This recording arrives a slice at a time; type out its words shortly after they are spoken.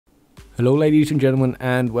Hello ladies and gentlemen,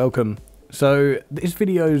 and welcome. So this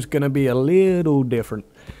video is going to be a little different.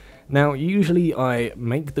 Now usually I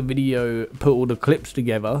make the video, put all the clips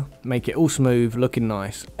together, make it all smooth, looking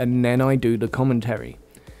nice, and then I do the commentary.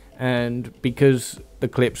 And because the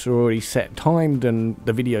clips are already set timed and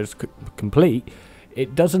the video's complete,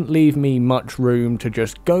 it doesn't leave me much room to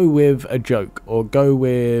just go with a joke or go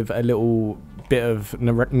with a little bit of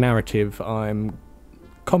narrative I'm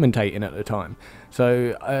commentating at the time.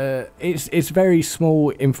 So it's very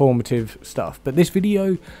small informative stuff, but this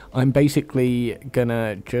video I'm basically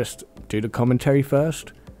gonna just do the commentary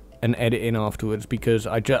first and edit in afterwards, because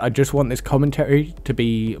I just want this commentary to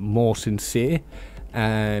be more sincere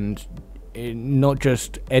and not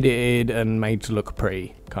just edited and made to look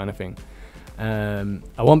pretty kind of thing.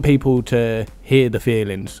 I want people to hear the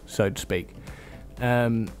feelings, so to speak.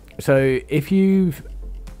 So if you've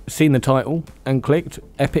seen the title and clicked,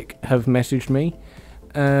 Epic have messaged me.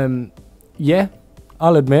 Yeah,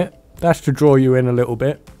 I'll admit, that's to draw you in a little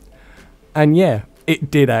bit. And yeah,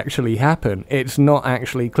 it did actually happen. It's not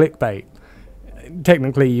actually clickbait.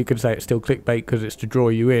 Technically you could say it's still clickbait because it's to draw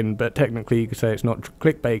you in, but technically you could say it's not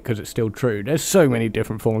clickbait because it's still true. There's so many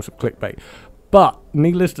different forms of clickbait. But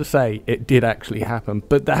needless to say, it did actually happen.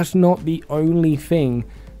 But that's not the only thing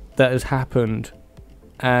that has happened.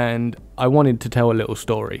 And I wanted to tell a little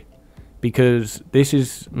story, because this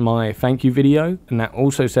is my thank you video, and that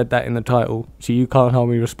also said that in the title, so you can't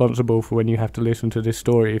hold me responsible for when you have to listen to this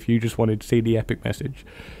story if you just wanted to see the epic message.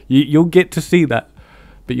 You'll get to see that,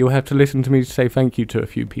 but you'll have to listen to me say thank you to a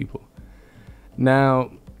few people.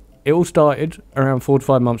 Now, it all started around 4 to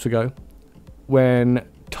 5 months ago when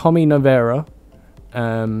Tommy Novera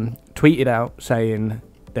tweeted out saying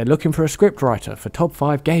they're looking for a scriptwriter for Top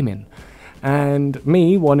 5 Gaming. And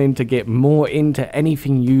me wanting to get more into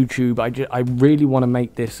anything YouTube, I really want to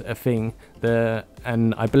make this a thing.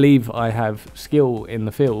 And I believe I have skill in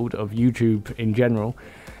the field of YouTube in general.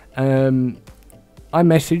 I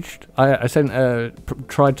messaged, I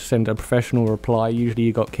tried to send a professional reply. Usually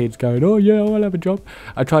you got kids going, oh yeah, I'll have a job.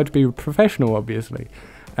 I tried to be professional, obviously,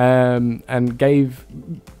 and gave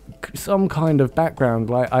some kind of background.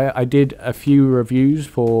 Like I did a few reviews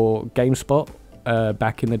for GameSpot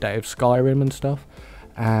back in the day of Skyrim and stuff,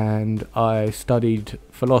 and I studied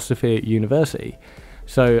philosophy at university,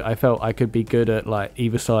 so I felt I could be good at like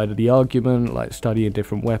either side of the argument, like studying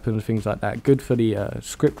different weapons, things like that, good for the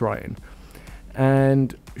script writing.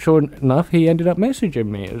 And sure enough, he ended up messaging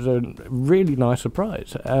me. It was a really nice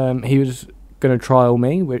surprise. He was going to trial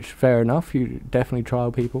me, which fair enough, you definitely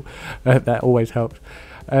trial people, that always helps.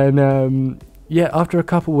 And yeah, after a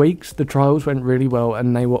couple weeks, the trials went really well,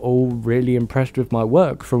 and they were all really impressed with my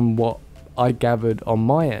work from what I gathered on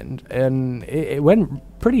my end. And it went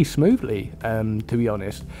pretty smoothly, to be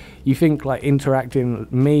honest. You think like interacting,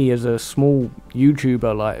 me as a small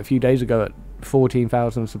YouTuber, like a few days ago at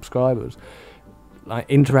 14,000 subscribers, like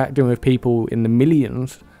interacting with people in the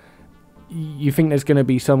millions, you think there's going to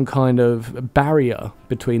be some kind of barrier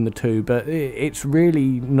between the two, but it's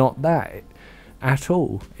really not that at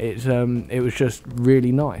all. It was just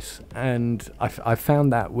really nice, and I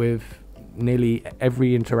found that with nearly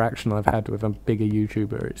every interaction I've had with a bigger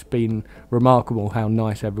YouTuber. It's been remarkable how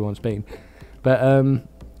nice everyone's been. But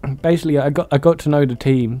basically I got to know the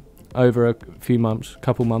team over a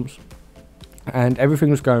couple months, and everything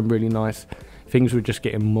was going really nice. Things were just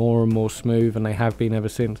getting more and more smooth, and they have been ever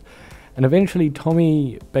since. And eventually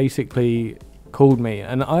Tommy basically called me,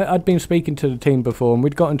 and I'd been speaking to the team before, and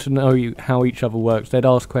we'd gotten to know how each other works. They'd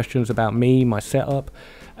ask questions about me, my setup,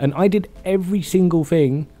 and I did every single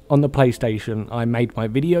thing on the PlayStation. I made my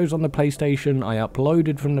videos on the PlayStation, I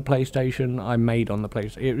uploaded from the PlayStation, I made on the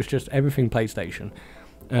PlayStation. It was just everything PlayStation.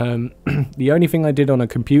 The only thing I did on a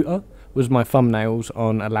computer was my thumbnails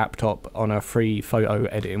on a laptop on a free photo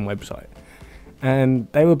editing website. And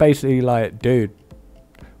they were basically like, dude,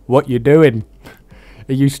 what you doing?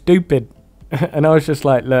 Are you stupid? And I was just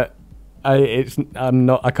like, look, I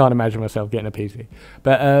can't imagine myself getting a PC.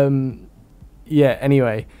 But yeah,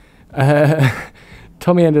 anyway,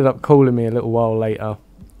 Tommy ended up calling me a little while later,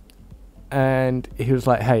 and he was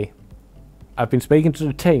like, hey, I've been speaking to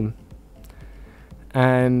the team,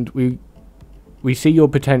 and we see your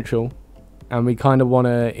potential, and we kind of want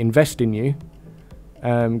to invest in you,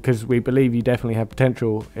 because we believe you definitely have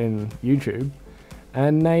potential in YouTube.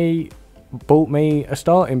 And they bought me a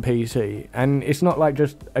starting PC, and it's not like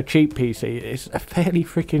just a cheap PC, it's a fairly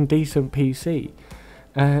freaking decent PC,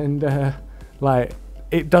 and like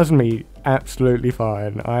it does me absolutely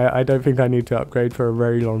fine. I don't think I need to upgrade for a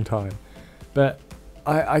very long time, but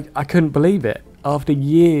I couldn't believe it. After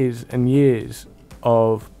years and years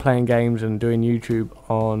of playing games and doing YouTube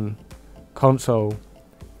on console,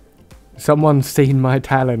 someone's seen my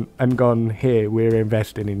talent and gone, here, we're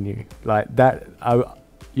investing in you. Like that,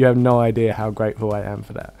 you have no idea how grateful I am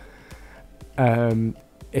for that.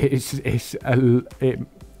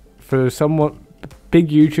 For somewhat big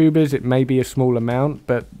YouTubers, it may be a small amount,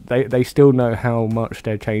 but they still know how much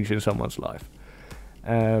they're changing someone's life.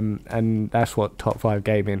 And that's what Top 5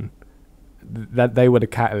 Gaming, that they were the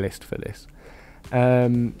catalyst for this.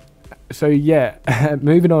 So yeah,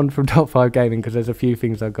 moving on from Top 5 Gaming, because there's a few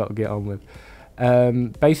things I've got to get on with.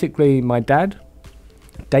 Basically, my dad,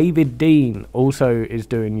 David Dean, also is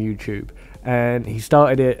doing YouTube, and he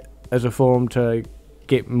started it as a form to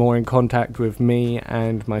get more in contact with me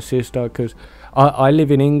and my sister, because I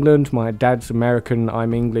live in England, my dad's American,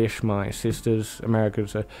 I'm English, my sister's American,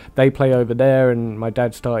 so they play over there, and my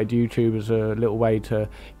dad started YouTube as a little way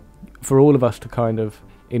for all of us to kind of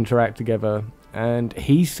interact together, and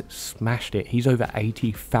he's smashed it. He's over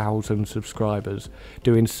 80,000 subscribers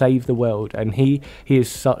doing Save the World, and he is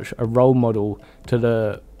such a role model to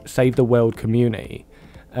the Save the World community.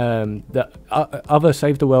 That other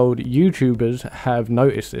Save the World YouTubers have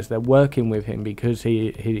noticed this. They're working with him because he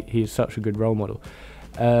is such a good role model.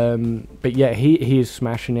 But yeah, he is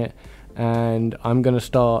smashing it, and I'm going to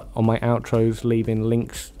start on my outros leaving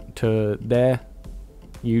links to their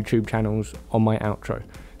YouTube channels on my outro,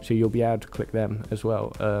 so you'll be able to click them as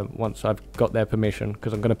well once I've got their permission,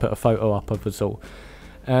 because I'm going to put a photo up of us all.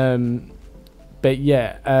 But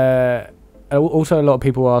yeah, also a lot of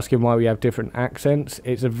people are asking why we have different accents.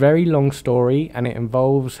 It's a very long story, and it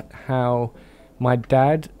involves how my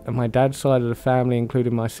dad and my dad's side of the family,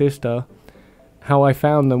 including my sister, how I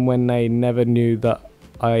found them when they never knew that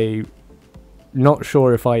not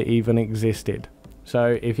sure if I even existed.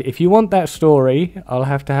 So if you want that story, I'll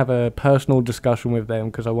have to have a personal discussion with them,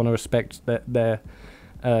 because I want to respect their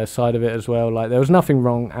side of it as well. Like, there was nothing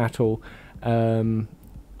wrong at all.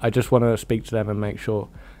 I just want to speak to them and make sure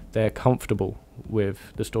they're comfortable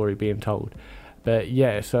with the story being told. But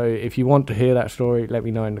yeah, so if you want to hear that story, let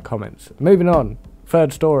me know in the comments. Moving on,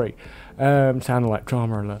 third story. Sounded like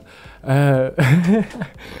drama alert.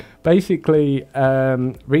 Basically,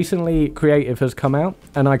 recently Creative has come out,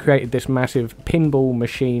 and I created this massive pinball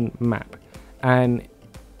machine map, and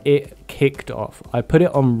it kicked off. I put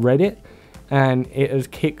it on Reddit, and it has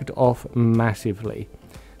kicked off massively.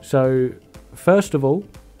 So first of all,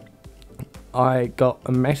 I got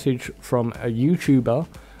a message from a YouTuber,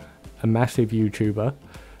 a massive YouTuber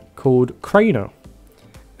called Craner,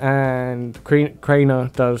 and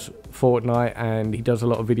Craner does Fortnite, and he does a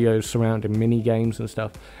lot of videos surrounding mini games and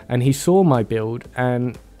stuff, and he saw my build,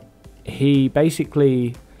 and he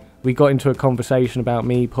basically, we got into a conversation about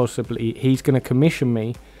me possibly, he's going to commission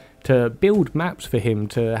me to build maps for him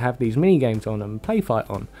to have these mini games on and play fight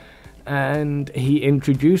on. And he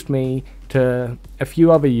introduced me to a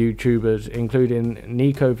few other YouTubers, including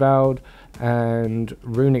Nico Vald and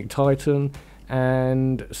Runic Titan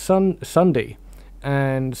and Sunday.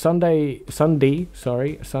 And Sunday and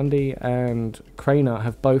Craner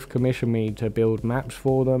have both commissioned me to build maps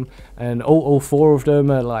for them, and all four of them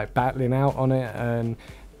are like battling out on it, and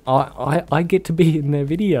I get to be in their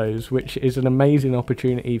videos, which is an amazing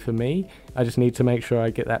opportunity for me. I just need to make sure I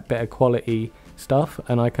get that better quality stuff,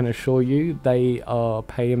 and I can assure you they are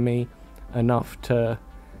paying me enough to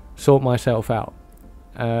sort myself out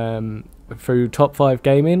through Top 5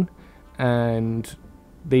 Gaming and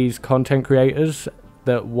these content creators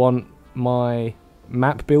that want my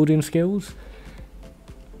map building skills.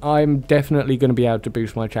 I'm definitely going to be able to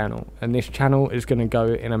boost my channel, and this channel is going to go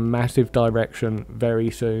in a massive direction very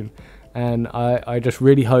soon, and I just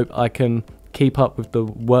really hope I can keep up with the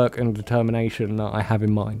work and determination that I have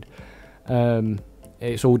in mind.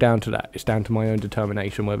 It's all down to that. It's down to my own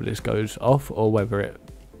determination whether this goes off or whether it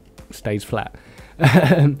stays flat.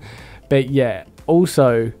 But yeah,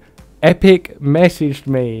 also Epic messaged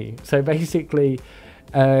me. So basically,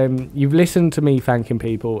 you've listened to me thanking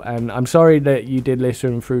people, and I'm sorry that you did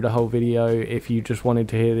listen through the whole video if you just wanted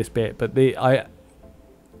to hear this bit, but I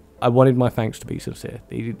wanted my thanks to be sincere.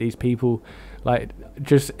 These people, like,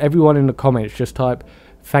 just everyone in the comments, just type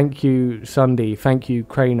thank you Sunday, thank you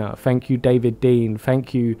Craner, thank you David Dean,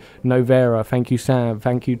 thank you Novera, thank you Sam,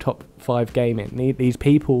 thank you Top 5 Gaming. These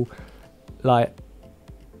people, like,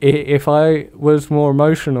 if I was more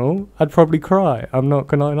emotional, I'd probably cry. I'm not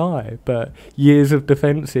gonna lie, but years of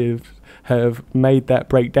defensives have made that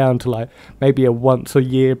breakdown to like maybe a once a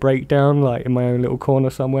year breakdown, like in my own little corner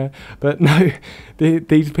somewhere. But no,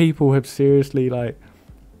 these people have seriously like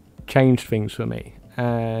changed things for me,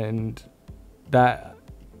 and that,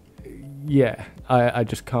 yeah, I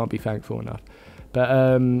just can't be thankful enough.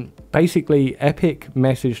 But basically, Epic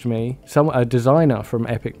messaged me, a designer from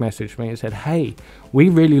Epic messaged me and said, hey, we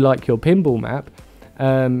really like your pinball map.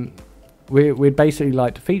 We'd basically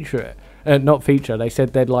like to feature it. Not feature, they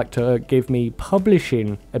said they'd like to give me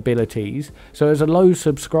publishing abilities. So as a low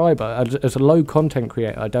subscriber, as a low content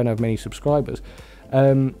creator, I don't have many subscribers.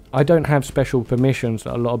 I don't have special permissions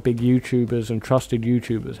that a lot of big YouTubers and trusted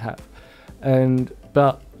YouTubers have.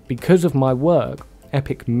 But because of my work,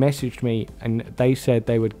 Epic messaged me and they said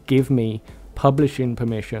they would give me publishing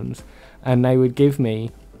permissions, and they would give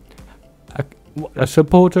me a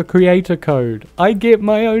supporter creator code. I get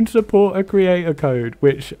my own supporter creator code,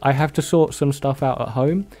 which I have to sort some stuff out at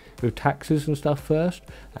home with taxes and stuff first,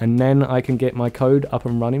 and then I can get my code up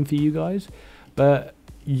and running for you guys. But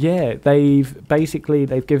yeah, they've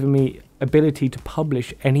given me ability to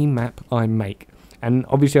publish any map I make, and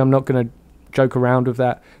obviously I'm not going to joke around with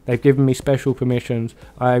that. They've given me special permissions.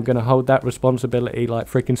 I am going to hold that responsibility like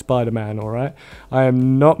freaking Spider-Man, alright? I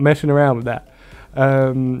am not messing around with that.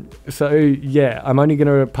 So yeah, I'm only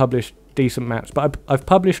going to publish decent maps, but I've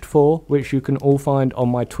published 4, which you can all find on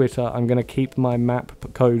my Twitter. I'm going to keep my map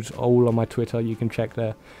codes all on my Twitter, you can check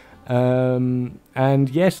there. And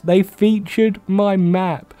yes, they featured my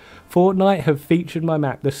map. Fortnite have featured my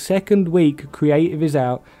map. The second week creative is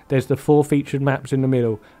out, there's the 4 featured maps in the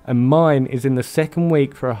middle, and mine is in the second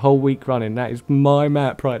week for a whole week running. That is my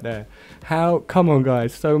map right there. Come on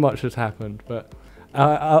guys, so much has happened. But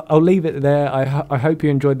I'll leave it there. I hope you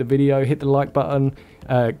enjoyed the video. Hit the like button,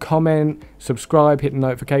 comment, subscribe, hit the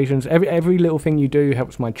notifications. Every little thing you do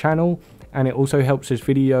helps my channel, and it also helps this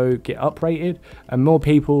video get uprated, and more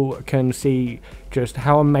people can see just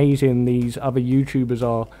how amazing these other YouTubers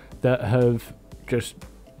are that have just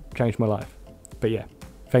changed my life. But yeah,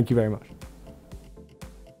 thank you very much.